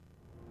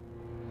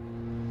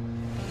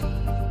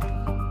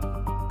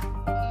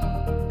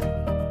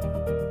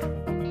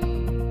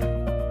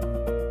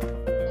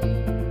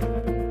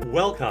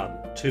Welcome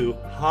to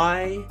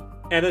High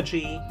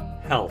Energy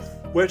Health,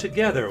 where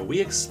together we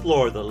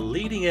explore the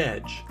leading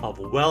edge of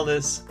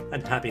wellness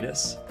and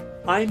happiness.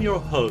 I'm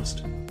your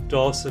host,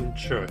 Dawson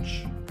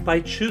Church. By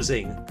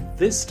choosing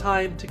this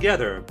time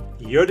together,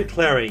 you're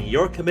declaring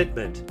your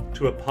commitment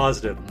to a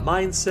positive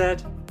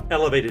mindset,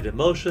 elevated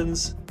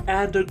emotions,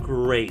 and a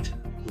great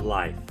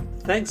life.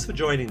 Thanks for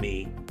joining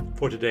me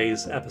for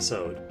today's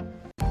episode.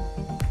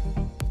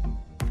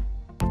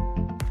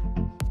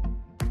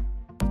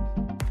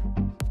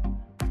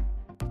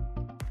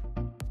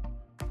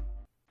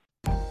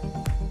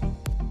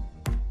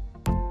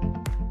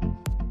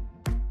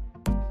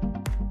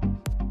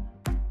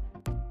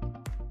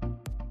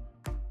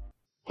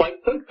 I'm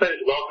so excited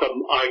to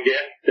welcome our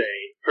guest today.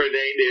 Her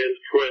name is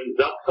Corinne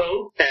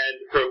Zupko, and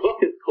her book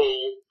is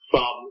called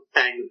From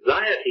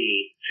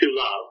Anxiety to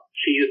Love.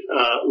 She's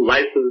a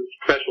licensed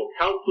professional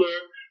counselor,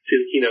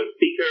 she's a keynote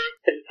speaker,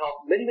 and has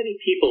helped many, many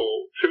people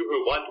through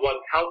her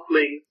one-to-one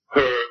counseling,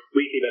 her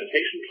weekly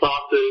meditation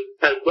classes,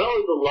 as well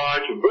as a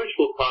large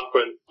virtual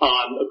conference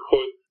on A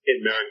Course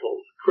in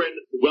Miracles. Corinne,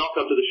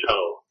 welcome to the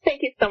show.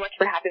 Thank you so much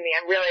for having me.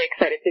 I'm really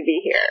excited to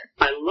be here.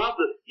 I love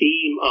the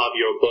theme of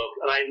your book,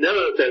 and I know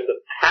that there's a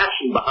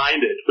passion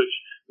behind it, which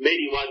made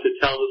you want to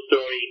tell the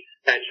story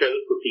and share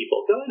this with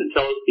people. Go ahead and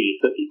tell us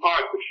the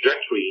arc, the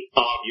trajectory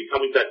of you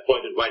coming to that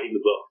point in writing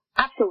the book.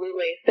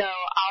 Absolutely. So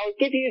I'll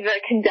give you the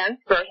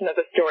condensed version of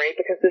the story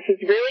because this is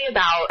really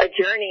about a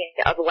journey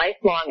of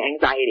lifelong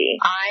anxiety.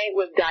 I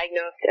was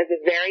diagnosed as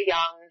a very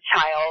young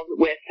child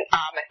with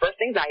my first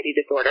anxiety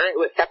disorder. It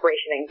was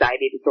separation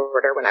anxiety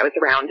disorder when I was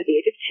around the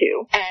age of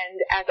 2. And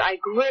as I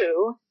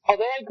grew,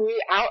 although I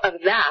grew out of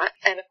that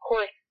and, of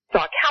course,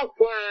 saw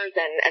counselors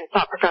and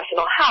sought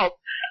professional help,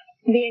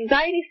 the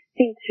anxiety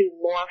seemed to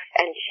morph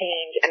and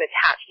change and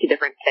attach to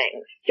different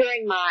things.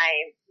 During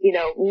my,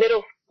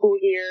 middle school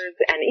years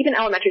and even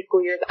elementary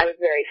school years, I was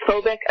very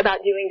phobic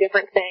about doing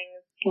different things.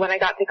 When I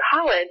got to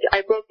college,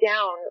 I broke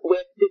down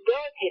with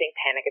debilitating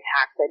panic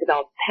attacks. I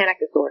developed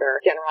panic disorder,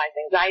 generalized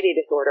anxiety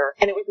disorder,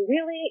 and it was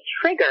really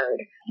triggered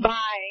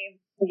by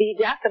the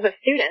death of a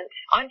student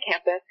on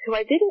campus who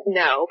I didn't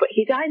know, but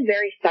he died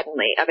very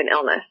suddenly of an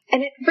illness.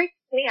 And it freaked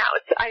me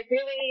out. I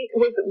really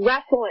was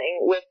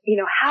wrestling with,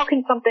 how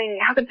can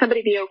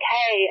somebody be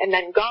okay and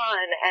then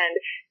gone, and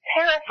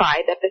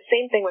terrified that the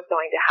same thing was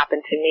going to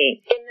happen to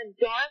me. In the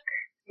dark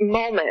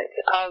moment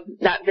of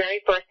that very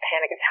first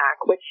panic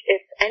attack, which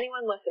if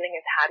anyone listening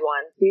has had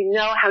one, you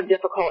know how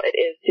difficult it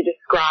is to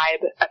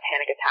describe a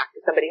panic attack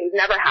to somebody who's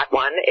never had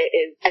one. It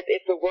is as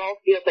if the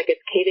world feels like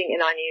it's caving in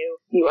on you.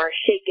 You are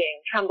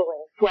shaking,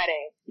 trembling,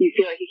 sweating. You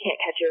feel like you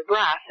can't catch your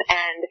breath,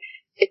 and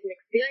it's an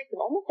experience of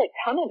almost like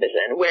tunnel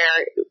vision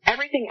where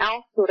everything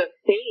else sort of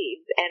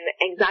fades and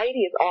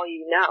anxiety is all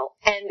you know.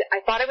 And I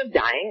thought I was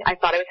dying. I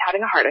thought I was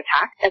having a heart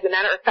attack. As a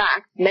matter of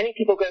fact, many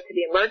people go to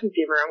the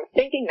emergency room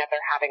thinking that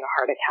they're having a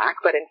heart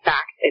attack, but in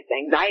fact, it's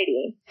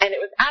anxiety. And it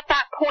was at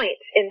that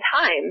point in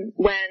time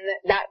when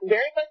that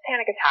very first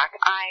panic attack,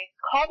 I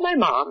called my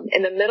mom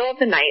in the middle of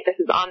the night.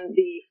 This is on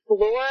the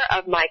floor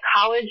of my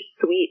college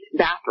suite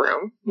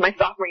bathroom, my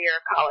sophomore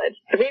year of college,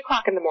 3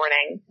 o'clock in the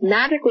morning.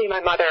 Magically, my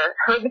mother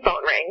heard the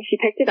phone ring. She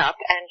picked it up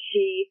and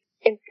she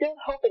instilled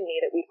hope in me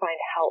that we'd find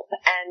help.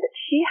 And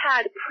she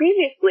had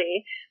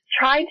previously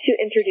tried to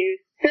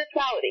introduce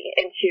spirituality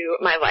into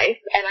my life,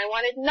 and I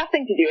wanted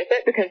nothing to do with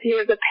it because he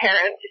was a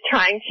parent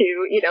trying to,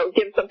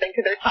 give something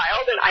to their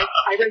child, and I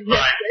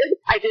resisted.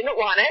 I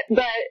didn't want it,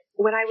 but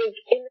when I was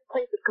in this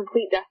place of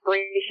complete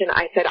desperation,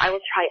 I said, I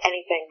will try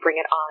anything, bring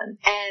it on.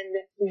 And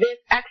this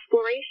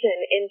exploration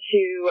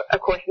into A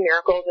Course in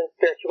Miracles and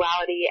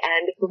spirituality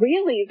and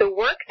really the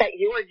work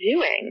that you're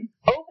doing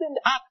opened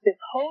up this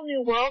whole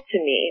new world to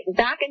me.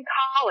 Back in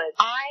college,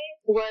 I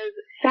was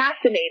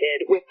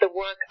fascinated with the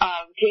work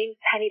of James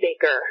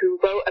Pennebaker,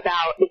 who wrote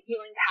about the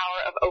healing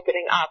power of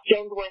opening up,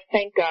 Joan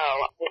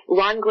Borysenko,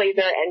 Ron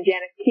Glaser, and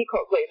Janice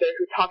Keycote Glaser,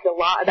 who talked a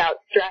lot about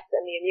stress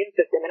and the immune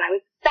system. And I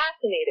was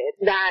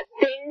fascinated that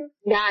things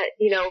that,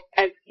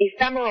 as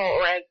ephemeral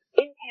or as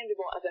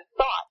intangible as a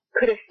thought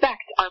could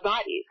affect our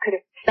bodies, could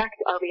affect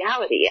our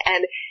reality.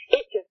 And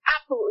it just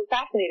absolutely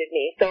fascinated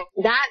me. So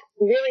that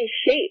really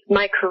shaped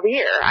my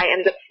career. I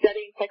ended up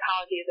studying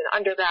psychology as an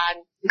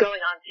undergrad, going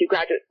on to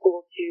graduate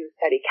school to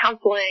study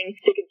counseling,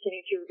 to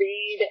continue to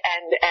read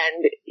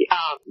and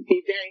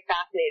be very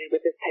fascinated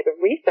with this type of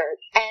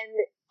research. And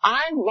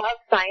I love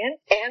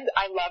science and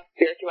I love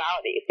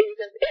spirituality. It was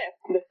as if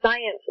the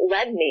science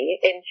led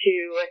me into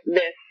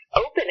this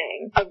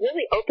opening of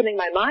really opening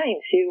my mind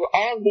to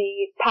all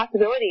the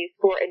possibilities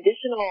for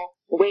additional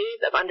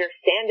ways of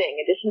understanding,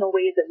 additional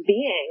ways of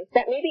being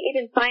that maybe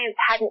even science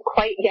hadn't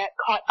quite yet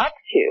caught up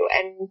to.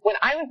 And when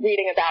I was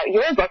reading about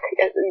your book,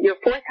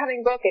 your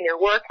forthcoming book and your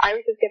work, I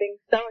was just getting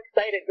so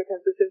excited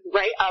because this is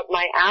right up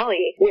my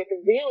alley with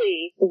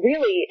really,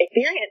 really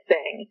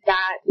experiencing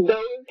that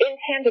those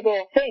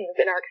intangible things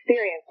in our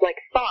experience, like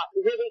thought,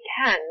 really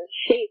can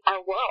shape our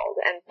world.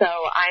 And so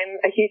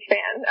I'm a huge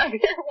fan of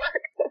your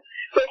work,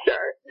 for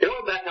sure.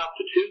 Going back up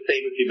to two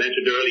things you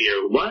mentioned earlier,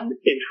 one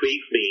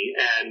intrigues me,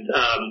 and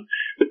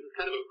this is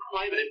kind of a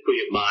private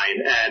inquiry of mine,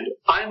 and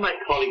I and my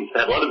colleagues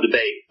have a lot of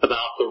debate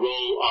about the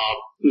role of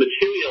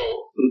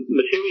material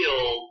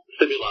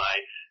stimuli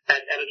and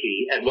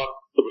energy and what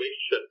the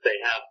relationship they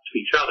have to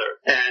each other.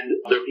 And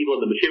there are people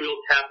in the material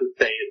camp who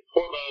say it's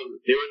hormones,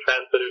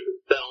 neurotransmitters,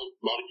 it's cells,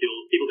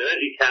 molecules. People in the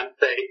energy camp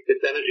say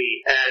it's energy.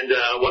 And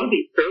one of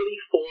the early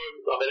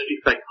forms of energy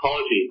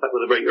psychology, in fact,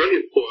 one of the very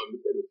earliest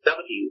forms in the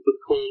 70s, was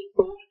called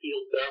thought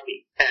field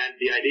therapy. And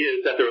the idea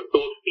is that there are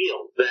thought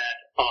fields that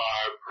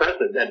are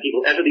present, and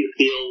people enter these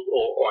fields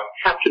or are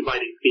captured by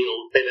these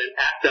fields. They then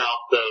act out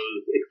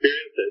those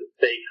experiences.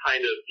 They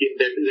kind of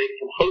they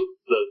compose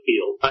those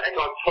fields.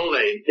 Eckhart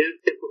Tolle,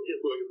 his work is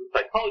in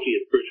psychology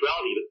and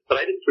spirituality, but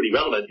I think it's pretty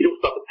relevant. He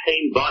talks about the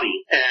pain body.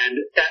 And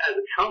as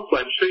a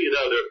counselor, I'm sure you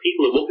know, there are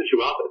people who walk into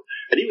your office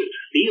and you would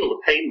feel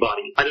the pain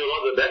body. I know a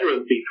lot of the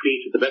veterans we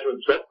treat at the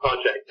Veterans Stress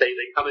Project, they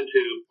come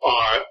into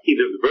our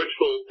either the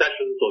virtual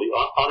sessions or the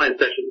online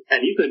sessions,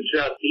 and you can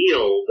just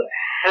feel the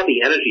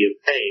heavy energy of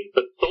pain,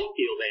 but thought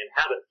field they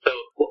inhabit. So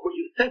what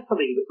you said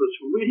something that was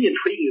really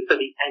intriguing is that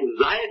the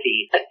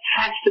anxiety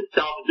attached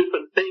itself to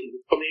different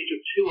things from the age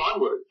of 2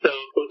 onwards. So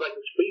it was like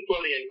this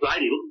free-floating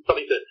anxiety, looking for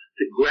something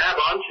to grab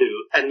onto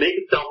and make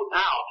itself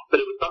out, but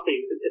it was something,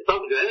 it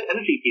sounds like an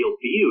energy field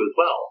for you as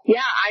well.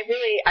 Yeah, I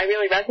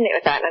really resonate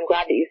with that, and I'm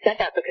glad that you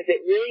said that, because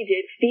it really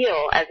did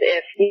feel as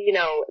if, you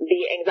know,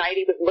 the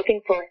anxiety was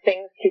looking for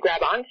things to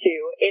grab onto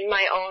in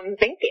my own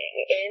thinking,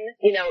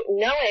 in, you know,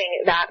 knowing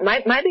that my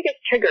biggest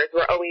triggers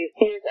were always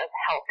fears of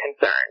health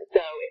concerns.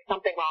 So is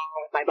something wrong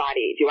with my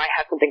body? Do I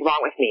have something wrong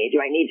with me?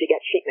 Do I need to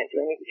get treatment?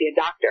 Do I need to see a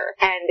doctor?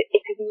 And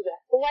it could be the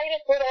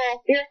slightest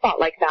little fear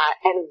thought like that,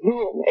 and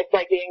boom, it's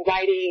like the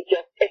anxiety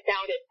it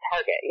found its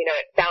target, you know,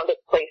 it found its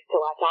place to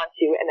latch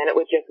onto, and then it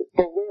would just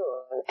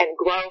balloon and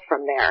grow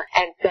from there.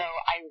 And so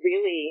I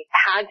really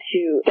had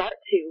to start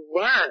to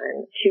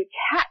learn to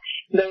catch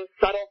those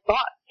subtle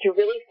thoughts, to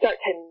really start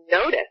to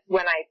notice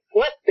when I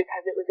flipped,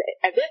 because it was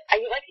as if I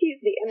like to use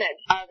the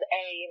image of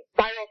a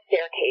spiral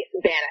staircase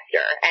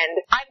banister, and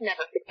I've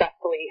never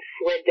successfully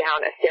slid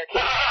down a staircase.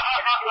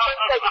 It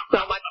looks like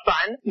so much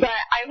fun,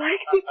 but I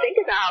like to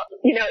think about,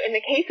 you know, in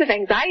the case of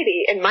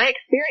anxiety, in my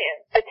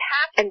experience,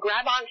 attack and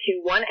grab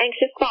onto one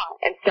anxious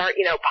thought and start,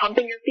 you know,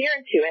 pumping your fear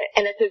into it,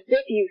 and it's as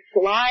if you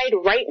slide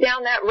right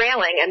down that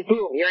railing and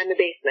boom, you're in the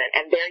basement,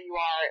 and there you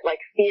are. Like,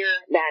 fear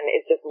then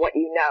is just what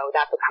you know,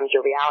 that becomes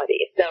your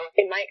reality. So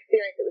in my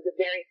experience, it was a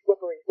very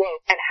slippery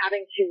slope, and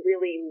having to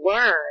really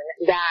learn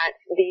that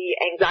the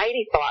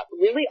anxiety thoughts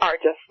really are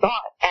just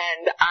thoughts,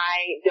 and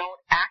I don't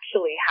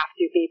actually have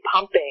to be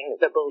pumping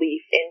the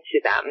belief into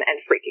them and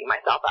freaking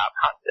myself out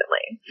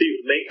constantly. So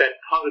you make that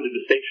cognitive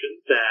distinction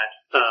that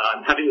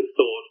I'm having this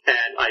thought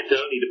and I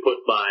don't need to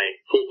put my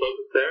full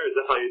focus there. Is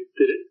that how you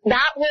did it?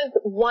 That was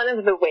one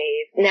of the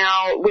ways.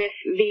 Now, with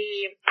the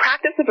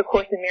practice of A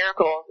Course in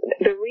Miracles,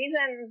 the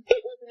reason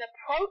it was an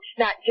approach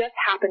that just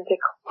happened to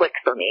click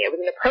for me. It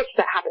was an approach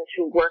that happened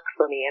to work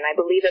for me, and I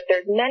believe that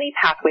there's many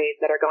pathways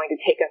that are going to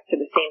take us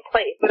to the same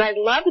place. But I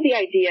love the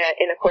idea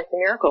in A Course in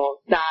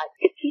Miracles that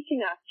it's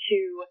teaching us to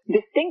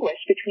distinguish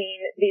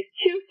between these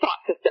two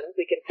thought systems,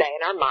 we can say,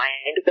 in our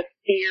mind, the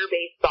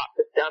fear-based thought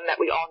system that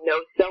we all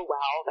know so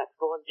well, that's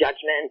full of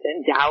judgment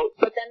and doubt.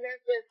 But then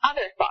there's this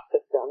other thought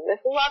system,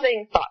 this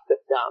loving thought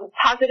system,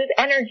 positive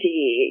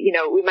energy, you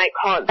know, we might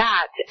call it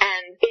that.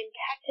 And in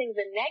catching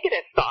the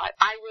negative thought,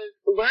 I was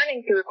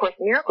learning through A Course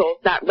in Miracles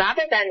that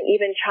rather than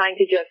even trying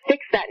to just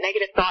fix that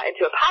negative thought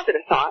into a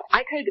positive thought,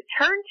 I could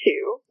turn to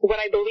what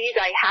I believed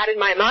I had in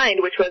my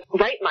mind, which was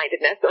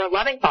right-mindedness or a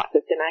loving thought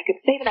system. And I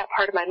could say to that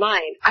part of my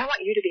mind, I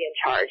want you to be in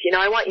charge. You know,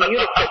 I want you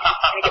to fix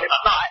this negative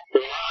thought. I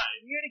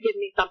want you to give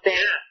me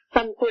something,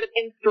 some sort of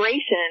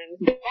inspiration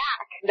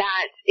back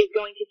that is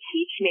going to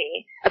teach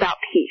me about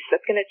peace,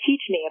 that's going to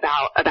teach me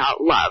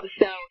about love.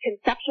 So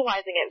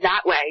conceptualizing it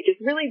that way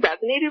just really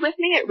resonated with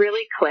me. It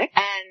really clicked,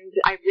 and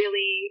I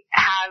really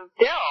have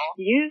still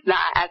used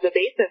that as a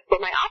basis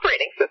for my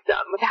operating system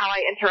with how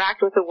I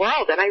interact with the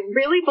world. And I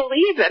really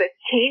believe that it's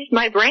changed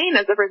my brain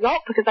as a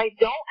result, because I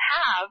don't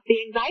have the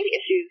anxiety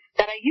issues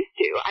that I used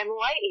to. I'm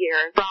light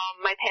years from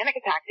my panic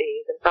attack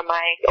days and from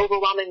my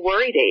overwhelming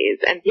worry days.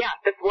 And yeah,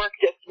 this work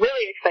just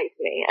really excites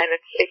me, and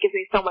it gives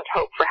me so much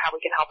hope for how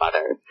we can help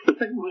others. The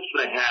second question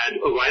I had,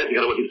 arising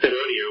out of what you said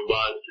earlier,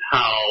 was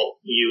how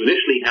you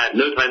initially had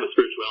no time for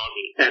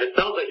spirituality. And it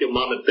sounds like your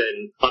mom had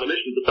been on a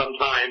mission for some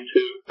time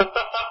to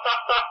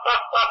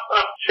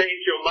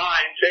change your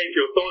mind, change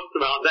your thoughts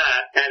around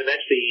that, and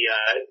eventually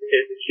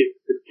she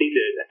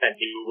succeeded, and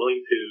you were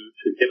willing to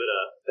give it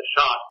a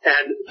shot.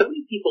 And so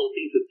many people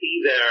seem to see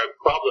their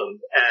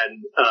problems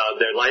and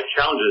their life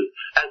challenges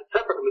as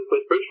separate from the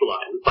spiritual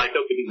life. It's like,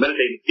 okay, we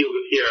meditate and feel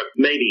good here,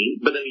 maybe,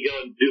 but then we go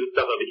and do the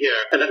stuff over here,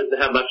 and that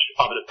doesn't have much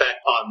of an effect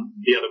on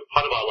the other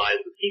part of our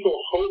lives. People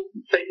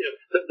say, you know,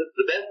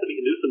 the best that we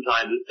can do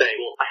sometimes is say,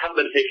 well, I have a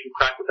meditation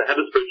practice, I have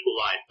a spiritual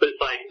life, but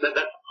it's like,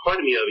 that's part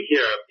of me over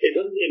here. It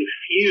doesn't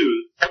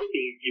infuse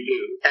everything you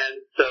do. And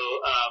so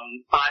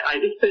I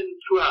just been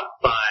struck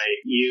by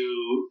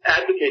you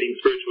advocating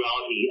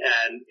spirituality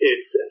and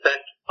its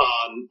effect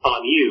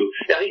on you.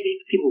 I think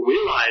these people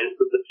realize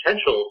that the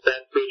potential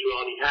that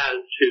spirituality has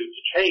to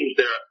change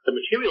their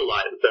material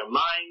lives, their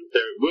minds,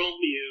 their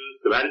worldviews,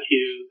 their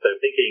attitudes, their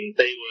thinking.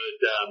 They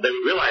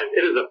would realize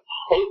it is a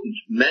potent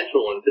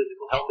mental and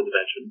physical health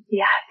intervention.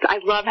 Yes,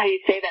 I love how you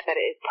say that it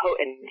is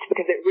potent,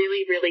 because it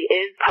really, really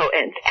is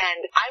potent. And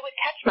I would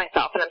catch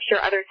myself, and I'm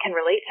sure others can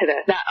relate to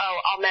this, that,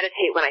 I'll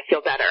meditate when I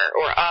feel better,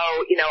 or,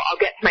 I'll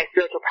get to my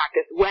spiritual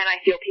practice when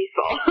I feel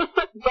peaceful.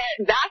 But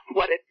that's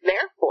what it's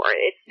there for.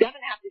 It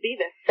doesn't have to be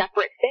this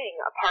separate thing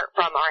apart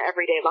from our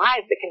everyday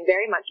lives. It can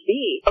very much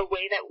be a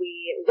way that we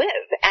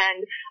live.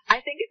 And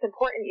I think it's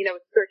important,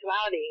 with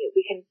spirituality,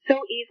 we can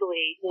so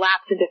easily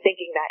lapse into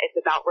thinking that it's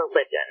about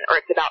religion, or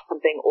it's about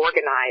something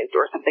organized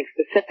or something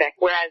specific,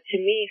 whereas to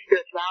me,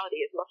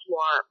 spirituality is much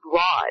more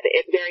broad.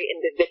 It's very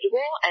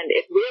individual, and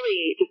it's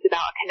really just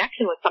about a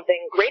connection with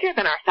something greater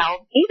than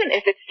ourselves, even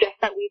if it's just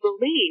that we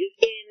believe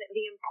in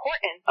the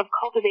importance of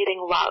cultivating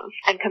love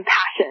and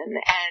compassion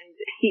and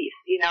peace.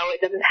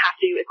 It doesn't have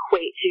to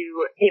equate to,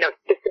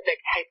 specific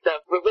types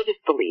of religious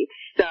beliefs.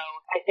 So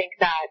I think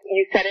that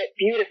you said it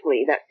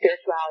beautifully, that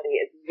spirituality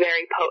is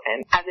very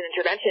potent as an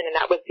intervention, and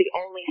that was the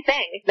only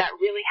thing that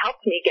really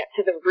helped me get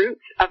to the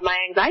roots of my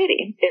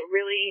anxiety. It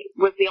really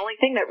was the only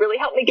thing that really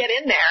helped me get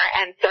in there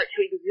and start to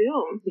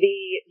exhume the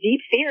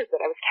deep fears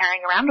that I was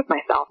carrying around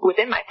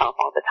within myself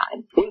all the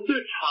time. Was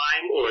there a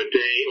time or a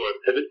day or a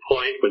pivot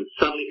point when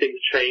suddenly things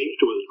changed,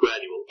 or was it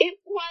gradual?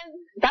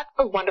 That's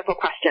a wonderful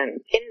question.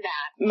 In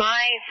that,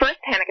 my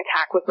first panic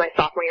attack was my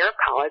sophomore year of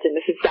college, and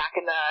this is back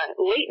in the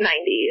late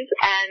 90s,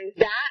 and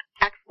that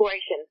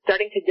exploration,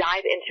 starting to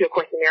dive into A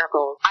Course in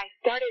Miracles, I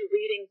started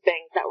reading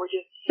things that were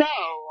just so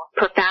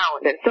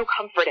profound and so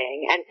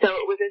comforting, and so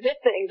it was as if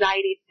the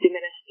anxiety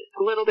diminished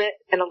a little bit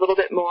and a little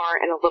bit more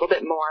and a little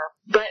bit more.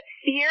 But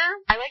fear,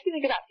 I like to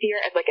think about fear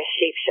as like a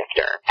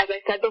shapeshifter. As I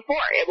said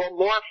before, it will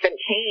morph and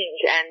change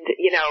and,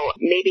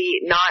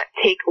 maybe not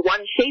take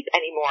one shape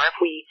anymore if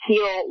we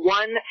heal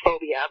one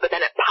phobia, but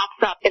then it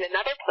pops up in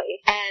another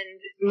place. And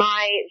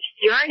my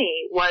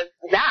journey was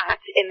that,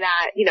 in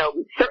that,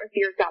 certain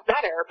fears got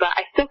better, but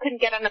I still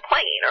couldn't get on the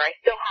plane, or I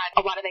still had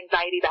a lot of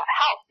anxiety about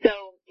health. So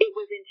it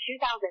was in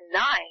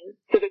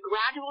 2009, so the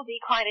gradual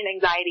decline in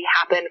anxiety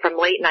happened from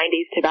late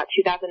 90s to about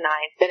 2009.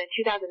 Then in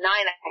 2009,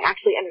 I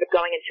actually ended up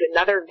going into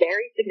another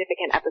very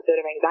significant episode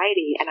of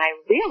anxiety, and I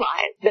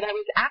realized that I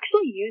was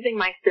actually using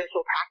my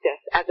spiritual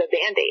practice as a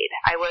Band-Aid.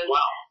 I was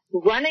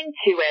running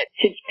to it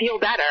to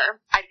feel better.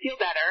 I'd feel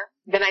better,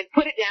 then I'd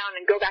put it down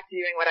and go back to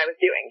doing what I was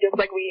doing, just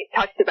like we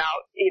touched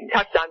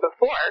on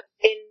before.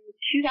 In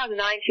 2009,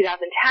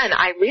 2010,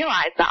 I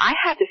realized that I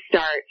had to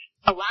start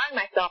allowing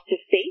myself to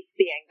face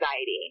the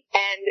anxiety.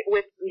 And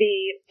with the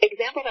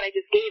example that I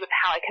just gave of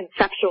how I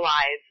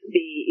conceptualize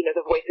the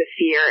voice of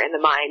fear in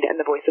the mind and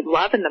the voice of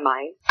love in the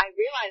mind, I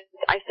realized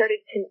I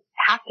started to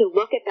have to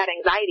look at that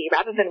anxiety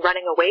rather than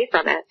running away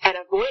from it and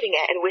avoiding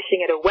it and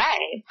wishing it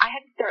away. I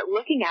had to start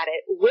looking at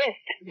it with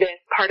this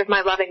part of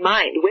my loving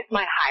mind, with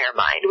my higher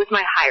mind, with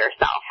my higher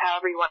self,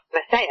 however you want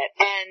to say it.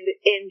 And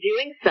in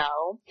doing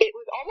so, it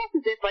was almost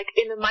as if, like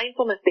in the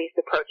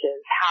mindfulness-based approaches,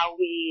 how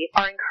we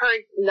are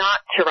encouraged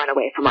not to run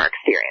away from our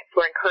experience.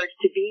 We're encouraged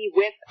to be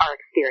with our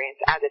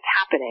experience as it's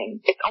happening.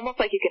 It's almost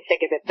like you can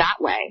think of it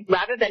that way,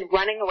 rather than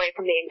running away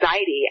from the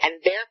anxiety and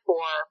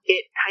therefore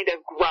it kind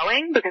of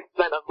growing because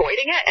I'm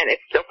avoiding it and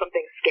it's still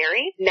something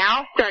scary.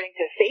 Now starting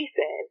to face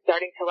it and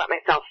starting to let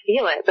myself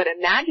feel it, but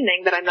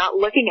imagining that I'm not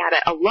looking at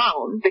it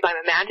alone, because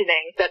I'm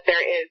imagining that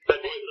there is that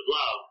voice of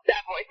love.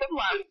 That voice of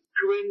love.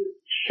 Corinne,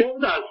 show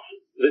us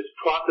this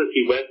process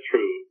you went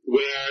through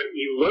where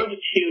you learned to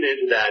tune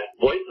into that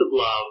voice of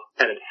love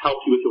and it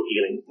helped you with your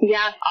healing.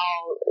 Yes,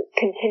 I'll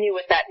continue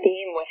with that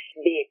theme with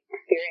the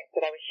experience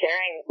that I was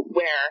sharing,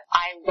 where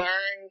I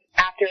learned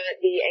after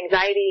the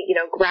anxiety,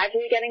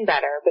 gradually getting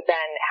better, but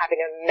then having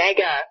a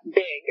mega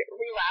big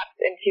relapse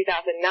in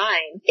 2009,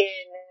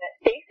 in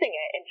facing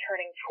it and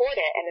turning toward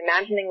it and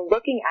imagining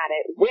looking at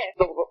it with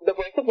the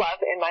voice of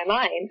love in my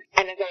mind.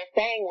 And as I was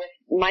saying, with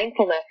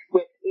mindfulness,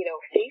 with,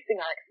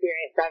 facing our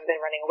experience rather than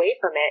running away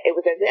from it, it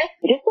was as if,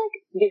 just like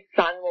the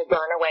sun will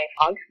burn away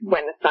fog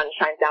when the sun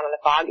shines down on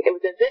the fog, it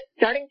was as if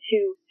starting to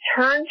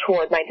turn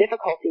toward my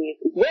difficulties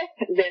with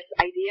this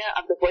idea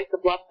of the voice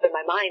of love in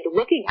my mind,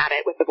 looking at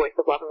it with the voice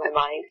of love in my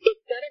mind, it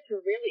started to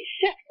really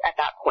shift at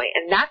that point.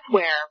 And that's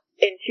where,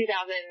 in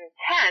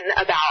 2010,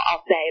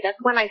 I'll say, that's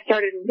when I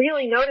started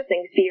really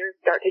noticing fears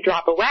start to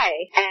drop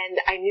away, and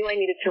I knew I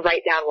needed to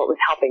write down what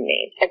was helping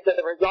me. And so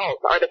the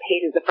results are the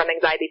pages of From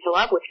Anxiety to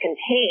Love, which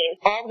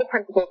contain all the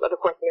principles of A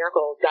Course in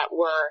Miracles that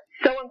were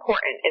so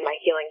important in my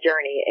healing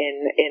journey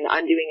in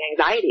undoing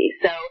anxiety.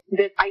 So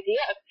this idea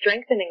of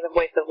strengthening the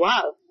voice of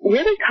love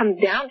really comes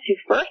down to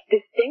first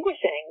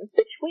distinguishing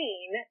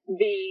between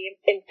the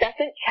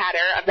incessant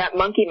chatter of that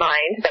monkey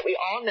mind that we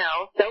all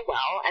know so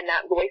well and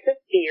that voice of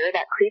fear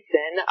that creeps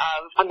in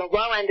of, on the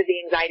low end of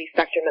the anxiety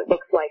spectrum, that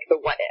looks like the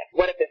what if.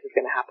 What if this is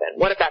going to happen?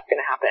 What if that's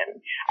going to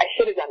happen? I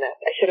should have done this.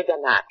 I should have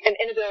done that. An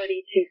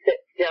inability to sit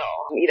still.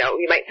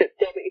 You might sit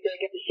still, but you feel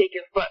like you have to shake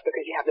your foot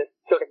because you have this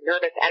sort of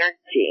nervous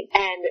energy.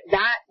 And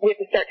that we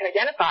have to start to identify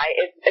identify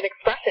is an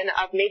expression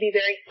of maybe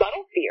very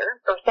subtle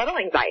fear or subtle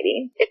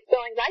anxiety. It's still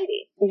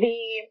anxiety.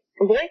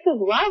 The voice of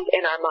love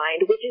in our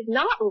mind, which is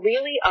not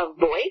really a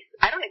voice,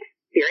 I don't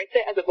experience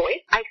it as a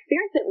voice. I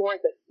experience it more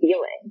as a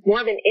feeling,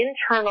 more of an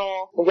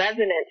internal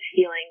resonant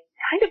feeling,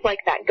 kind of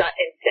like that gut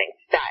instinct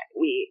that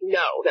we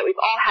know, that we've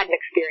all had an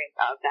experience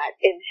of, that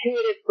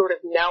intuitive sort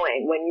of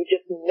knowing when you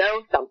just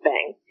know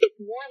something. It's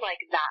more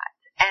like that.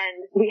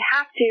 And we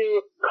have to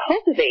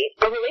cultivate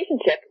a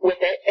relationship with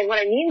it. And what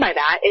I mean by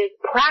that is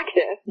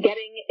practice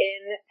getting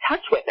in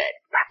touch with it.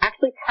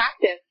 Actually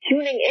practice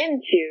tuning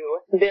into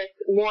this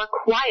more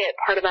quiet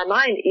part of our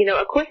mind. You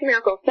know, A Course in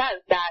Miracles says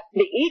that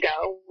the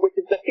ego, which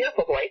is the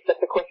fearful voice, that's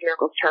the Course in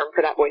Miracles term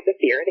for that voice of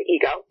fear, the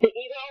ego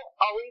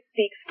always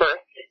speaks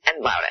first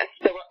and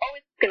loudest. So we're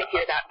always going to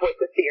hear that voice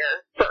of fear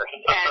first.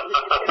 And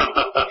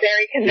it's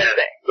very convincing.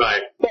 Yeah,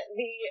 right. But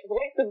the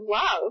voice of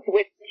love,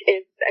 which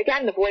is,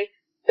 again, the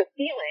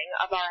feeling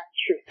of our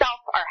true self,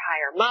 our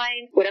higher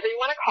mind, whatever you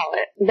want to call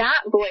it,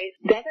 that voice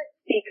doesn't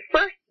speak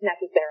first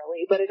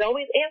necessarily, but it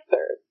always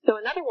answers. So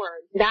in other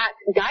words, that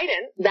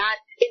guidance, that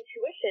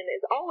intuition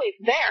is always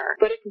there.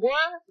 But if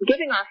we're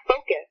giving our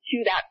focus to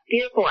that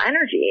fearful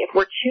energy, if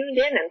we're tuned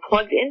in and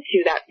plugged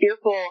into that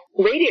fearful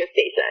radio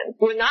station,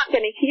 we're not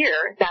going to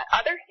hear that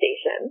other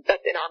station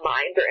that's in our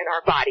minds or in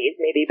our bodies,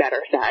 maybe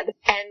better said,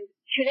 and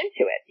tune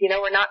into it. You know,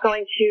 we're not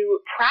going to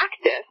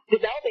practice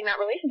developing that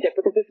relationship,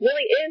 because this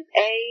really is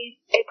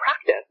a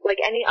practice,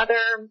 like any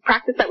other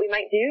practice that we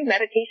might do,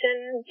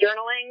 meditation,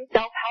 journaling,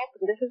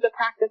 self-help. This is a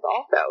practice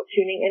also,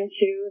 tuning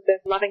into this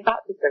loving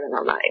thought system in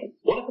our mind.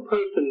 What if a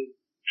person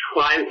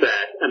tries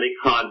that and they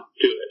can't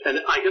do it? And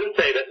I got to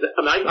say that,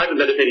 I've been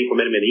meditating for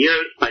many, many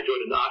years. I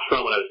joined an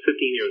ashram when I was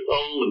 15 years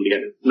old and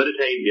began to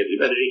meditate, began to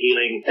do energy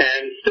healing.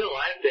 And still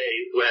I have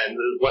days when,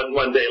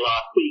 one day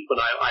last week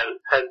when I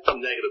had some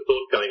negative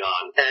thoughts going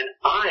on, and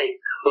I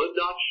could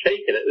not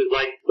shake it. It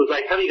was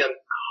like having a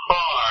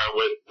car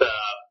with a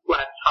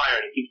flat tire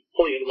and it keeps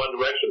pulling in one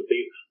direction. So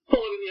you pull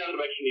it in the other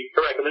direction, you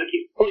correct, and then it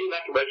keeps pulling in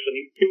that direction.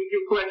 You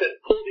correct it,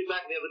 pull it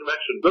back in the other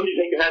direction. Then you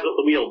take your hands off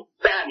the wheel,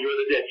 bam, you're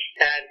in the ditch.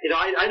 And, you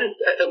know,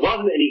 it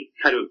wasn't any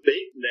kind of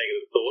big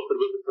negative thought, but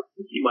it was a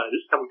persistent mind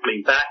just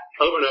coming back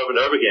over and over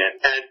and over again.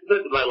 And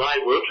sometimes in my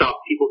live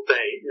workshops, people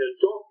say, you know,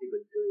 Joel, you've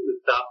been doing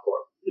this stuff for,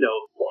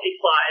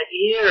 45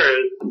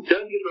 years.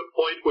 Don't get to a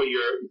point where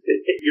you're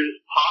just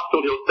past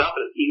all your stuff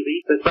and it's easy.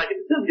 It's like,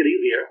 it doesn't get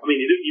easier. I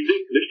mean, you do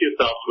condition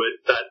yourself to it,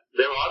 but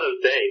there are those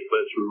days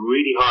where it's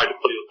really hard to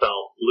pull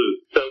yourself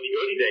loose. So in the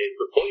early days,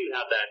 before you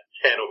have that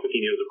 10 or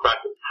 15 years of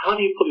practice, how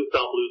do you pull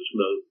yourself loose from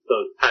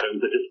those patterns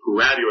that just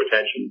grab your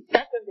attention?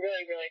 That's a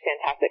really, really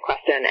fantastic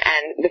question.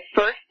 And the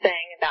first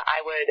thing that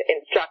I would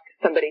instruct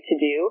somebody to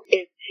do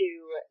is to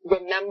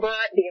remember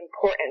the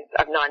importance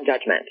of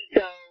non-judgment.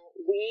 So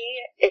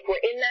if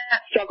we're in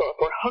that struggle, if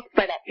we're hooked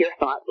by that fear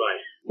thought,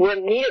 right, we're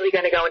immediately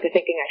going to go into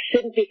thinking, I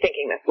shouldn't be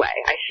thinking this way.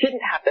 I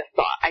shouldn't have this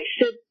thought. I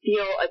should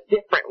feel a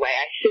different way.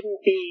 I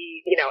shouldn't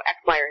be, X,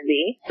 Y, or Z.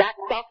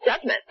 That's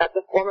self-judgment. That's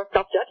a form of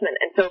self-judgment.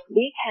 And so if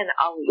we can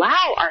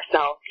allow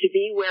ourselves to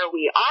be where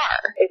we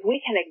are, if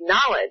we can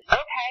acknowledge,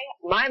 okay,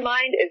 my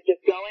mind is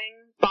just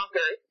going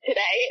bonkers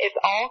today. It's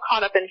all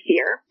caught up in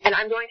fear. And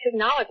I'm going to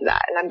acknowledge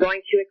that. And I'm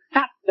going to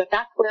accept that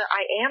that's where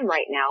I am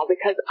right now.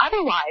 Because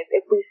otherwise,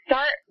 if we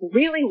start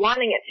really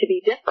wanting it to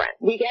be different,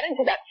 we get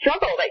into that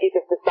struggle that you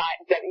just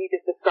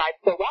described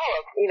so well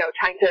of,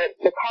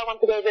 the car wants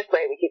to go this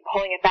way. We keep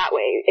pulling it that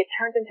way. It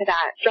turns into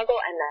that struggle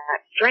and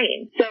that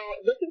strain. So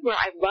this is where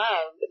I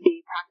love the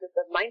practice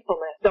of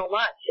mindfulness so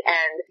much.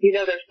 And,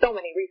 there's so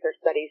many research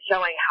studies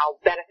showing how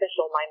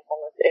beneficial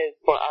mindfulness is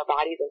for our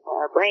bodies and for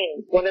our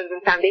brains. One of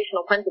the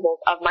foundational principles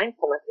of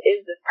mindfulness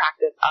is this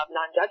practice of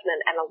non-judgment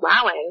and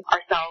allowing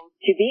ourselves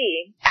to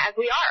be as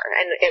we are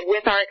and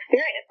with our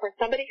experience. For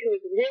somebody who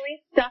is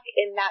really stuck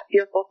in that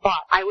fearful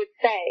thought, I would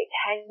say,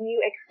 can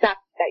you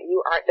accept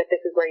that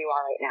this is where you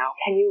are right now?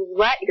 Can you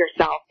let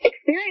yourself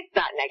experience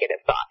that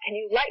negative thought? Can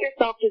you let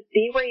yourself just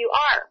be where you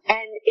are?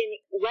 And in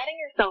letting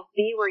yourself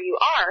be where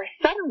you are,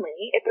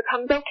 suddenly it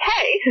becomes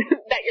okay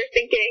that you're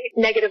thinking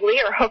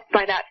negatively or hooked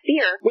by that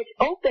fear, which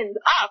opens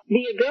up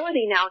the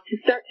ability now to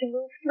start to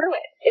move through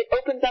it. It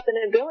opens up an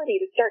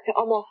ability to start to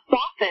almost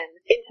soften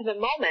into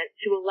the moment,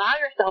 to allow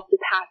yourself to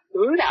pass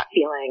through that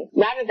feeling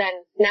rather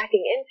than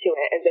snacking into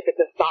it as if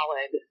it's a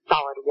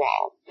solid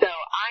wall. So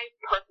I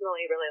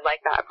personally really like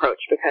that approach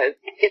because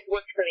it's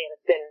worked for me and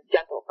it's been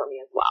gentle for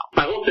me as well.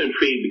 I'm also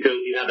intrigued because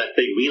you had that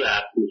big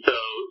relapse, and so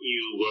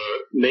you were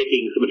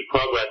making so much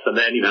progress, and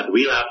then you had the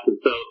relapse, and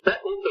so that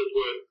also is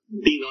worth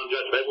being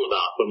non-judgmental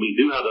about when we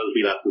do have those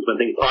relapses, when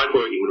things aren't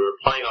working, when we're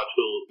applying our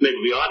tools, maybe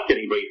we aren't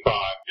getting very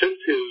far, just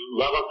to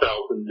love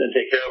ourselves and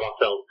take care of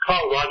ourselves.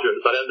 Carl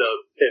Rogers, I don't know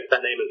if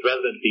that name is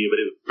resonant to you, but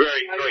he was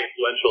very, very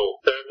influential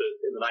therapist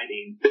in the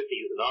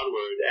 1950s and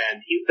onward, and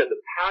he said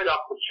the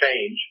paradox of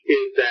change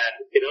is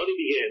that it only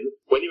begins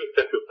when you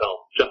accept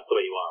yourself just the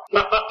way you are.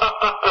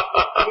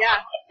 Yeah.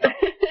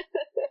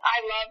 I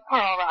love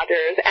Carl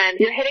Rogers, and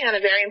you're hitting on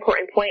a very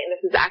important point, and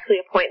this is actually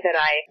a point that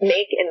I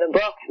make in the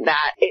book,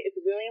 that it's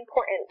really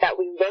important that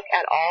we look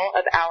at all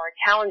of our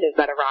challenges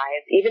that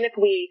arise, even if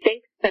we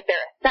think that they're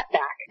a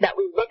setback, that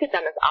we look at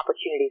them as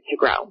opportunities to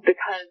grow.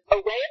 Because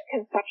a way of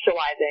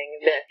conceptualizing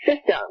this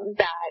system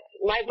that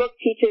my book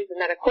teaches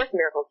and that A Course in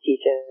Miracles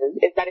teaches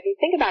is that if you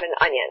think about an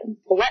onion,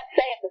 let's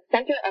say at the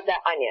center of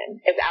that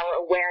onion is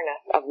our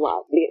awareness of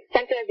love. The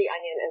center of the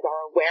onion is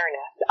our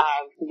awareness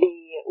of the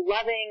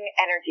loving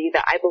energy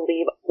that I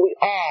believe we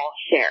all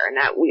share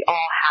and that we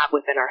all have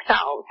within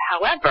ourselves.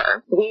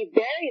 However, we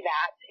bury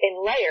that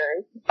in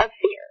layers of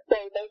fear. So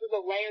those are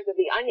the layers of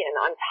the onion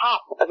on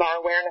top of our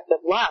awareness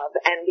of love,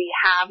 and we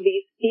have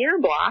these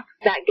fear blocks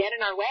that get in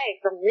our way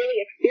from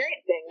really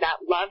experiencing that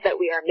love that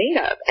we are made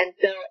of. And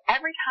so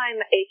every time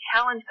a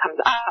challenge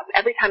comes up,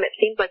 every time it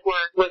seems like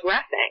we're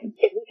regressing,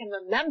 if we can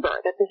remember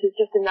that this is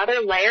just another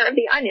layer of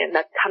the onion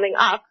that's coming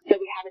up, so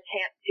we have a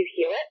chance to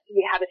heal it,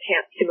 we have a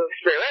chance to move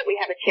through it, we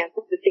have a chance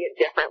to see it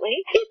differently,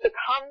 it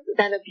becomes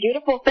then a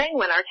beautiful thing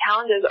when our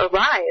challenges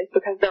arise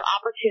because they're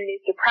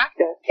opportunities to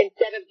practice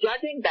instead of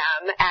judging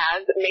them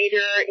as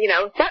major,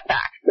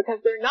 setbacks, because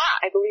they're not.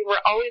 I believe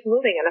we're always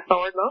moving in a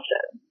forward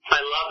motion.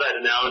 I love that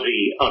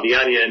analogy of the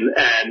onion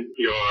and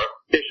your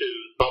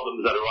issues,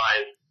 problems that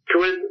arise.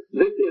 Corinne,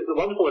 this is a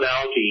wonderful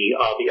analogy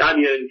of the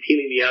onion,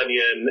 peeling the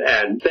onion,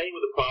 and staying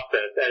with the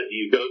process as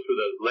you go through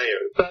those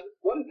layers. But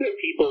what if there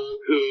are people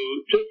who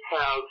just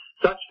have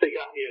such big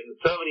onions,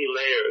 so many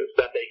layers,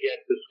 that they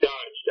get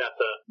discouraged at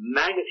the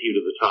magnitude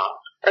of the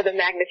task? Or the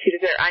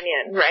magnitude of their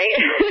onion, right?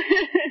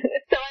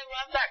 So I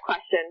love that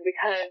question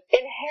because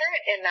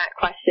inherent in that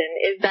question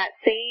is that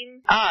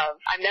same of,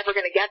 I'm never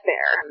going to get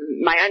there.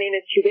 My onion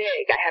is too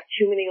big. I have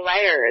too many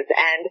layers.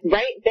 And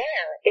right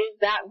there is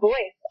that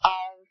voice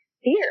of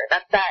fear.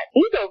 That's that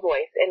ego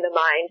voice in the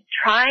mind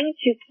trying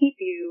to keep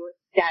you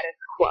status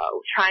quo,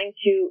 trying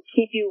to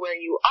keep you where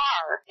you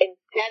are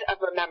instead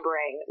of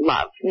remembering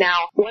love.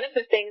 Now, one of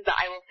the things that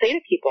I will say to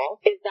people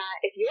is that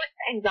if your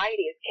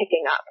anxiety is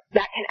kicking up,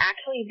 that can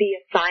actually be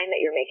a sign that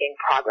you're making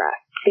progress.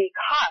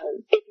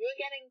 Because if you're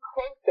getting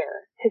closer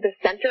to the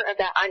center of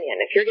that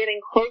onion, if you're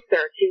getting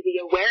closer to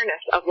the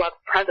awareness of love's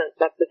presence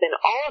that's within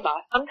all of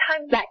us,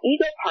 sometimes that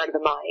ego part of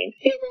the mind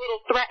feels a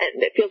little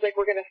threatened. It feels like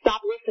we're going to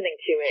stop listening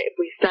to it if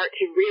we start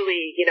to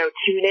really,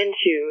 tune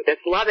into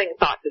this loving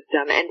thought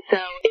system. And so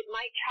it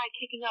might try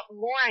kicking up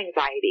more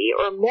anxiety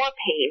or more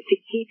pain to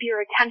keep your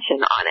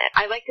attention on it.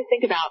 I like to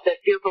think about this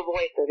fearful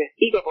voice or this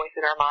ego voice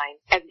in our mind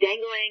as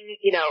dangling,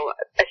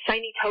 a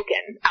shiny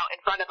token out in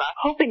front of us,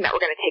 hoping that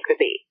we're going to take the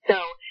bait. So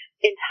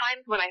in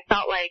times when I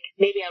felt like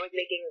maybe I was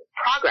making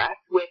progress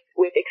with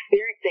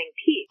experiencing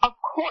peace, of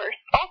course,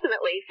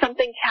 ultimately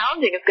something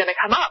challenging is going to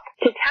come up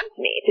to tempt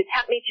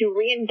me to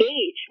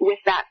re-engage with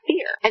that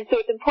fear. And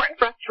so it's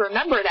important for us to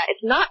remember that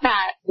it's not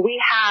that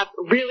we have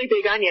really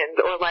big onions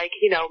or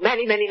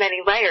many, many,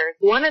 many layers.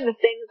 One of the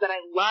things that I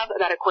love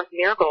about A Course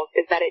in Miracles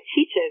is that it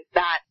teaches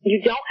that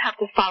you don't have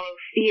to follow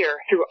fear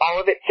through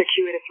all of its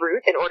circuitous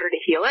routes in order to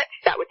heal it.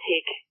 That would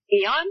take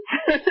eons.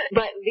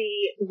 But the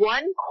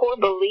one core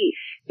belief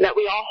that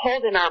we all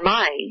hold in our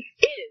minds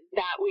is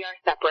that we are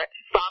separate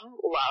from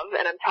love,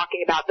 and I'm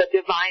talking about the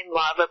divine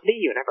love of the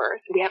universe.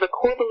 We have a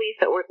core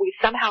belief that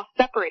we've somehow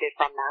separated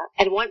from that,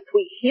 and once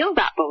we heal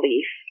that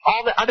belief,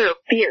 all the other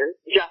fears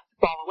just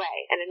fall away.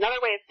 And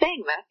another way of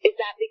saying this is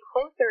that the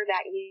closer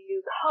that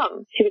you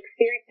come to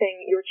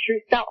experiencing your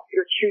true self,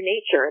 your true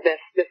nature,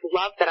 this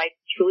love that I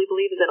truly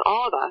believe is in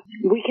all of us,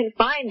 we can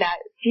find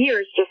that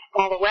fears just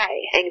fall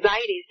away,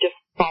 anxieties just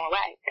fall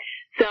away.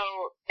 So,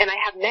 and I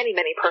have many,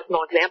 many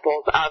personal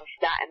examples of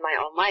that in my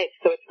own life.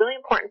 So it's really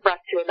important for us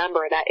to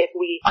remember that if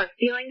we are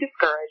feeling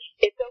discouraged,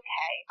 it's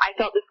okay. I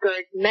felt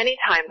discouraged many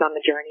times on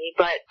the journey,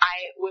 but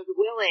I was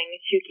willing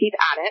to keep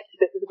at it.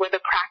 This is where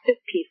the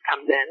practice piece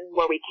comes in,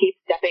 where we keep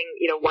stepping,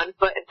 one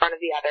foot in front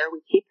of the other. We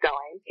keep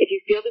going. If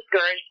you feel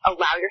discouraged,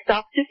 allow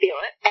yourself to feel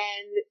it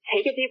and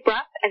take a deep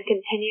breath and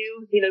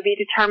continue, be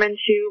determined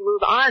to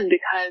move on,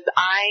 because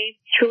I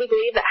truly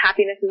believe that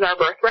happiness is our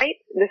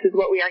birthright. This is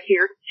what we are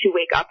here to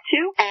wake up to.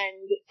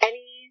 And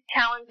any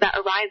challenge that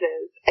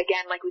arises,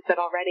 again, like we said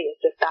already, is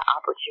just that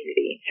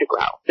opportunity to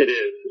grow. It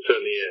is. It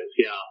certainly is,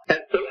 yeah.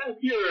 And so as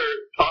you're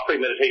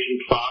offering meditation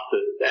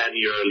classes and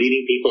you're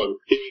leading people and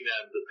giving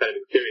them this kind of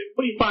experience,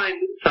 what do you find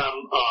some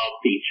of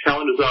the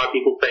challenges are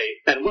people face,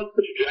 and what's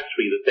the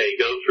trajectory that they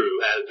go through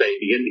as they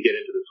begin to get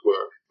into this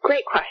work?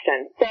 Great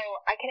question. So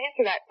I can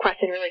answer that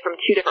question really from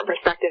two different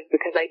perspectives,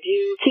 because I do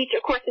teach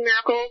A Course in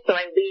Miracles, so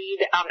I lead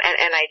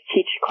and I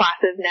teach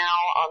classes now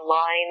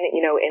online,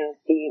 in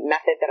the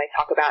method that I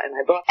talk about in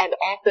my book, and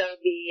also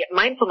the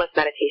mindfulness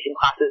meditation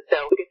classes.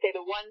 So we could say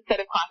the one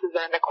set of classes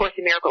are in the Course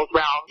in Miracles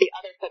realm. The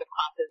other set of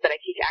classes that I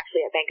teach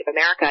actually at Bank of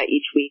America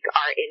each week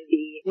are in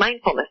the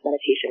mindfulness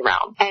meditation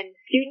realm. And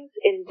students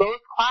in both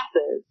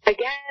classes,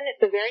 again,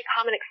 it's a very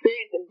common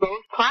experience in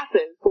both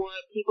classes for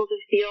people to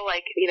feel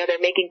like, they're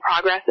making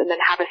progress and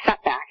then have a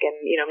setback, and,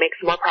 make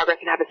some more progress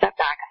and have a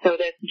setback. So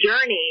this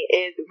journey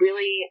is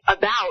really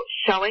about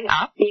showing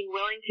up, being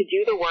willing to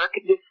do the work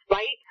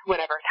despite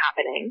whatever's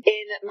happening.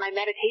 In my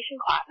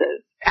meditation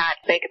classes at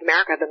Bank of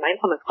America, the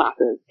mindfulness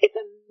classes, it's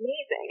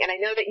amazing. and I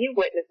know that you've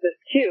witnessed this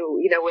too,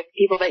 with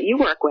people that you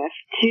work with,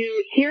 to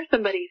hear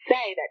somebody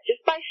say that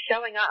just by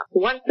showing up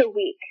once a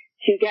week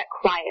to get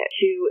quiet,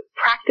 to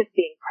practice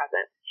being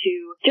present, to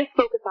just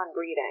focus on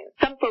breathing.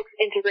 Some folks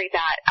integrate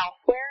that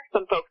elsewhere.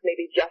 Some folks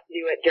maybe just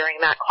do it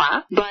during that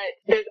class. But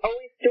there's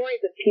always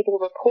stories of people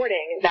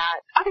reporting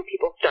that other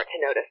people start to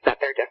notice that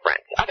they're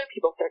different. Other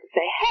people start to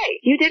say, hey,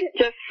 you didn't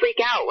just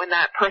freak out when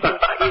that person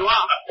cut you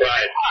off in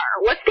the car.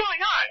 What's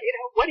going on?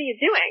 What are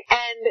you doing?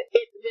 And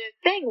it's this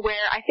thing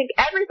where I think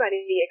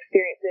everybody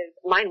experiences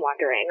mind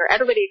wandering or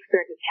everybody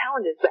experiences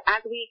challenges. But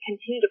as we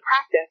continue to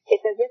practice,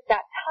 it's as if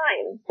that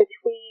time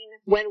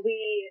between when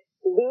we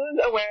lose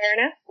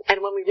awareness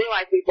and when we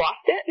realize we've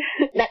lost it,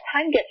 that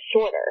time gets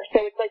shorter.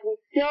 So it's like we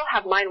still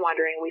have mind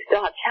wandering, we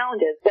still have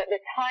challenges, but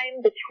the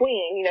time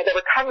between, the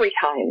recovery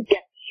time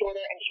gets shorter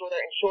and shorter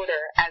and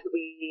shorter as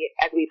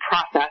we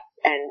process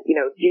and,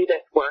 do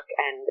this work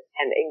and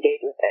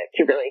engage with it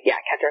to really,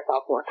 catch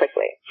ourselves more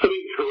quickly. So we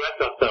can correct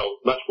ourselves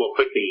much more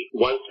quickly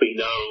once we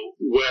know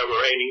where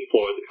we're aiming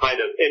for, the kind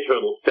of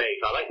internal state.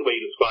 I like the way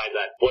you describe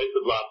that voice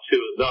of love too,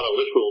 is not a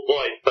literal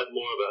voice, but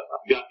more of a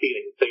gut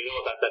feeling. So you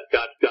know what that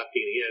gut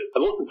feeling is.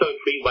 I'm also so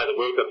intrigued by the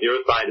work of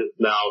neuroscientists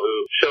now who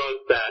show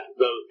us that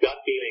those gut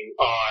feelings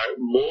are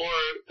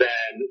more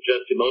than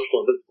just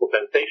emotional and physical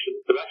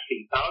sensations. They're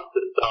actually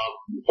balances of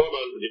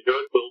hormones in your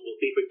nerves. We'll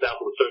see, for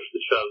example, research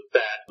that shows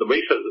that the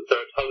ratios of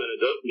serotonin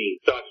and dopamine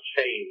start to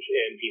change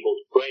in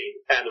people's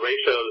brains, and the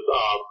ratios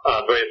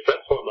of various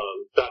stress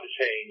hormones start to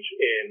change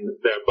in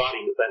their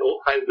bodies, and all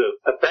kinds of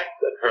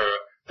effects occur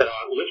that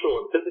are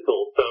literal and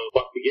physical. So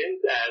what begins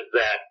as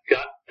that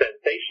gut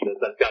sensation, as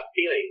that gut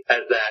feeling,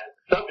 as that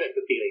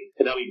subjective feeling,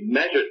 can now be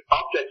measured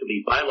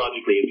objectively,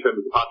 biologically, in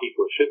terms of how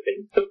people are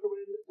shifting. So,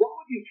 Corinne, what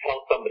would you tell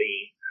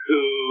somebody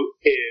who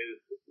is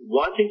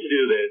wanting to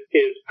do this,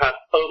 is perhaps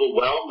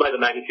overwhelmed by the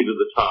magnitude of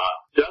the task,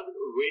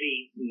 doesn't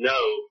really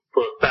know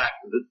for a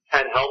fact that this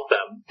can help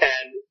them,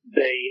 and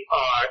they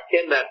are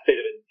in that state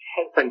of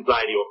intense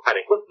anxiety or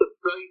panic? What's the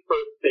very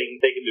first thing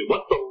they can do?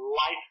 What's the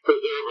life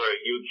preserver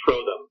you'd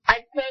throw them?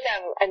 I'd throw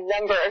them a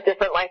number of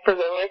different life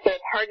preservers, so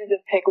it's hard to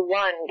just pick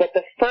one, but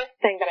the first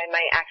thing that I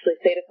might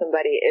actually say to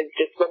somebody is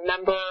just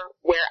remember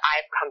where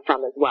I've come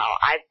from as well.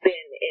 I've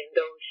been in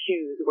those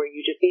shoes where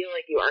you just feel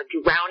like you are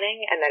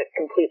drowning and that it's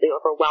completely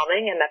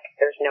overwhelming and that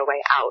there's no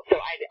way out.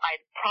 So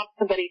I'd prompt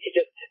somebody to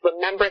just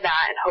remember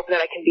that and hope that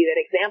I can be that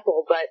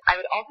example, but I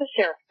would also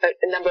share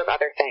a number of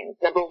other things.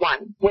 Number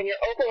one, when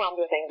you're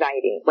overwhelmed with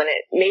anxiety, when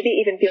it maybe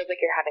even feels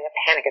like you're having a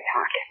panic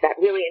attack,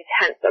 that really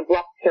intense,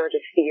 abrupt surge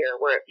of fear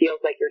where it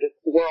feels like your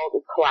world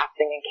is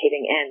collapsing and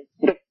caving in,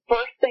 the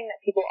first thing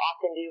that people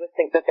often do is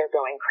think that they're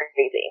going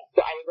crazy.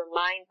 So I would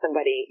remind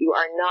somebody, you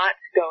are not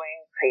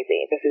going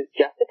crazy. This is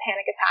just a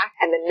panic attack.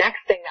 And the next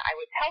thing that I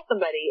would tell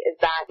somebody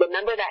is that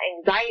remember that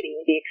anxiety,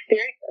 the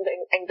experience of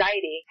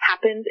anxiety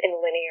happens in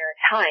linear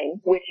time,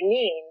 which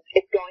means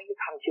it's going to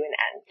come to an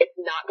end. It's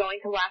not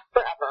going to last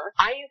forever.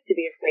 I used to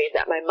be afraid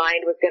that my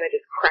mind was going to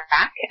just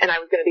crack and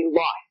I was going to be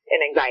lost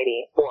in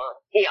anxiety for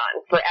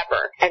eons,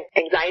 forever. And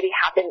anxiety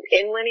happens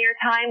in linear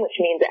time, which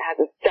means it has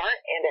a start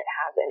and it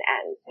has an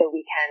end. So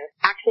we can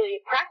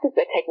actually practice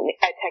a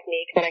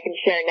technique that I can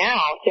share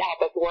now to help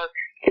us work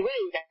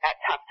through that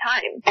tough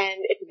time. And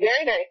it's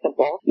very, very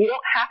simple. You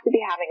don't have to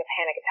be having a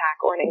panic attack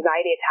or an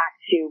anxiety attack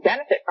to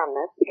benefit from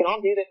this. We can all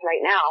do this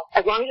right now.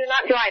 As long as you're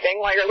not driving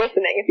while you're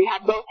listening, if you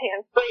have both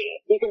hands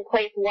free, you can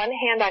place one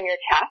hand on your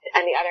chest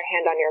and the other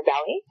hand on your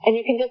belly, and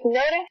you can just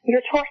notice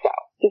your torso.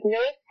 Just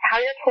notice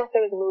how your torso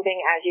is moving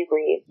as you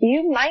breathe.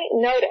 You might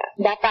notice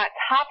that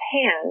top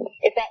hand,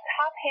 if that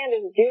top hand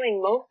is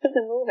doing most of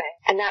the moving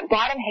and that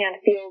bottom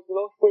hand feels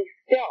mostly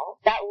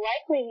still, that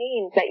likely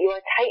means that you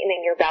are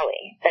tightening your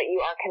belly, that you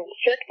are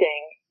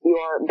constricting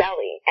your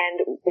belly.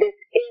 And this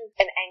is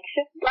an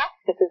anxious breath.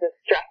 This is a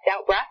stressed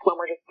out breath when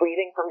we're just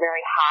breathing from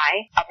very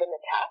high up in the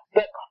chest.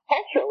 But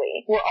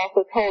culturally, we're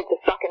also told to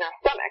suck in our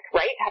stomach,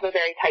 right? Have a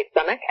very tight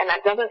stomach, and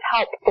that doesn't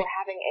help for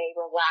having a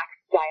relaxed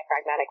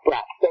diaphragmatic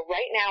breath. So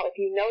right now, if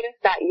you notice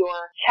that your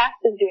chest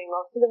is doing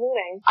most of the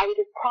moving, I would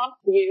just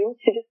prompt you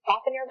to just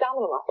soften your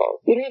abdominal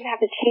muscles. You don't even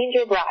have to change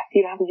your breath.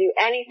 You don't have to do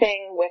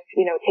anything with,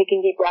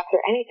 taking deep breaths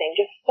or anything.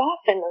 Just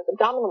soften those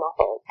abdominal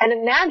muscles. And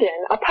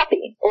imagine a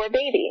puppy or a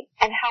baby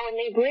and how when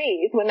they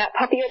breathe, when that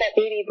puppy or that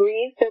baby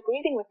breathes, they're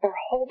breathing with their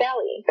whole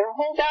belly. Their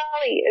whole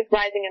belly is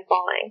rising and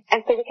falling.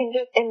 And so we can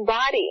just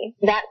embody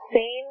that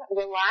same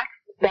relaxed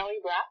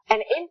belly breath,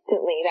 and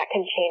instantly that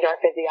can change our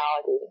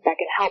physiology. That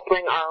can help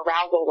bring our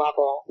arousal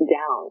level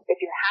down. If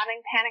you're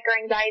having panic or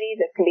anxiety,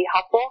 this can be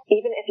helpful.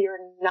 Even if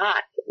you're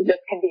not, this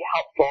can be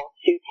helpful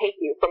to take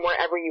you from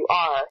wherever you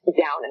are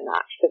down a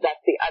notch. So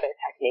that's the other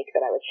technique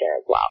that I would share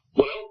as well.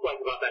 What I also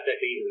like about that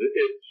technique is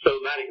it's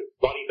somatic, it's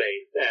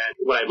body-based, and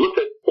when I looked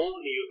at all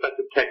the new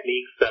effective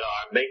techniques that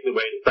are making their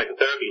way to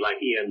psychotherapy, like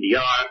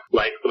EMDR,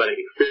 like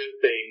somatic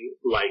experiencing,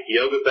 like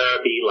yoga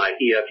therapy, like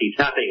EFT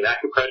tapping and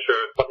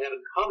acupressure, what they have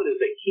in common is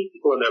they keep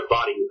people in their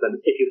bodies. And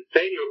if you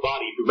stay in your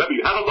body, if you remember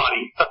you have a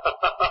body.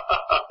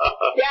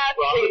 Yes,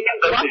 we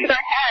wash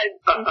our heads.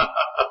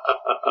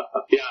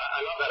 Yeah,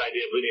 I love that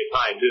idea of linear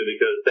time too,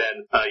 because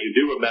then you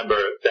do remember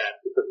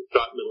that it's a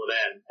start, middle, and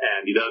end,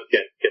 and you don't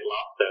get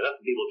lost there. That's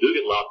when people do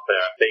get lost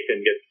there. They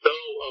can get so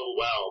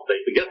overwhelmed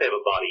they forget they have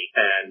a body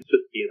and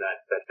just be in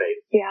that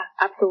phase. Yeah,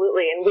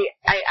 absolutely. And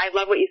I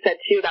love what you said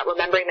too about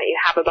remembering that you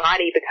have a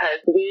body,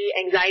 because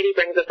anxiety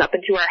brings us up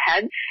into our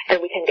head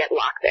and we can get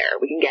locked there.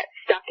 We can get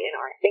stuck in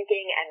our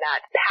thinking and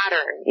that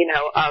pattern,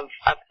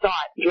 of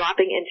thought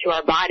dropping into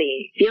our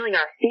body, feeling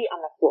our feet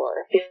on the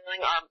floor,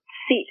 feeling our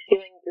seat,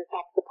 feeling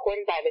yourself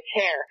supported by the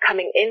chair,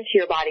 coming into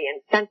your body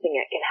and sensing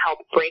it can help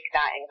break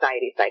that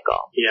anxiety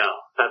cycle. Yeah,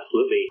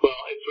 absolutely.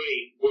 Well, it's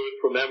really worth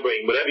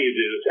remembering whatever you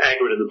do to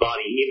anchor it in the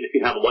body, even if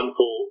you have a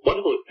wonderful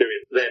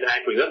experience, then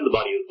anchoring that in the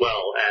body as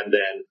well, and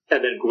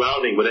then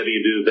grounding whatever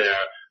you do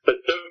there. But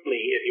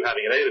certainly, if you're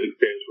having a negative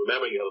experience,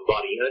 remembering you have a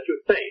body and that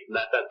you're safe, and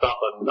that's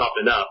often not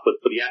enough.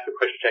 But for the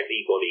acupressure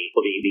technique or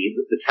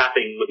the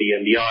tapping with the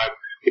MDR,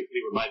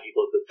 we remind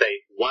people to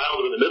say while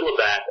they're in the middle of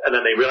that, and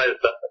then they realize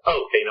that,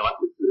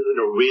 this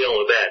isn't a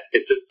real event.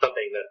 It's just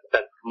something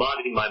that's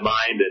commanding my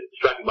mind and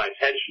distracting my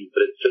attention,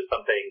 but it's just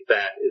something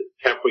that is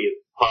temporary,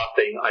 it's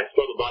passing. I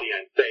still have a body,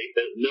 I'm safe.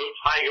 There's no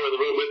tiger in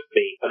the room with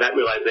me, and that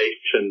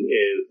realization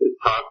is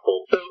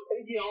powerful. So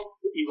anything else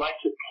you'd like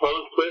to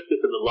close with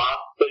just in the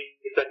last 30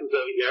 seconds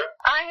over here?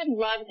 I would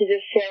love to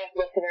just share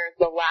with listeners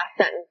the last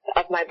sentence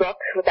of my book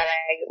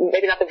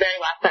maybe not the very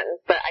last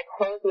sentence, but I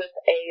close with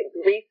a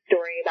brief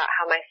story about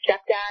how my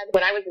stepdad,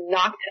 when I was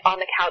knocked on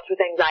the couch with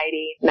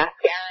anxiety,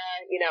 mascara,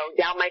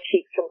 down my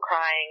cheeks from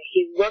crying,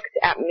 he looked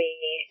at me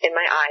in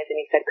my eyes and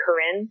he said,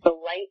 "Corinne, the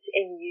light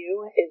in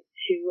you is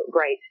too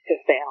bright to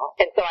fail."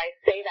 And so I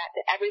say that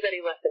to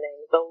everybody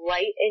listening. The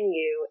light in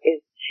you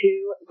is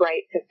too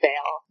bright to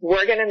fail.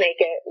 We're going to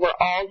make it. We're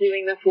all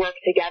doing this work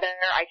together.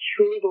 I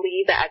truly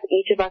believe that as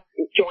each of us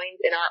joins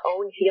in our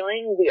own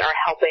healing, we are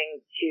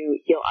helping to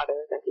heal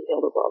others and to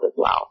heal the world as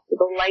well. So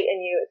the light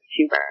in you is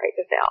too bright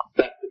to fail.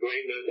 That's a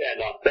great note to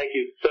end on. Thank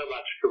you so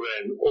much,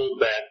 Corinne. All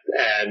the best.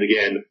 And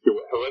again,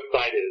 her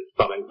website is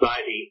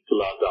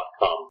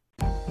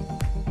FromAnxietyToLove.com.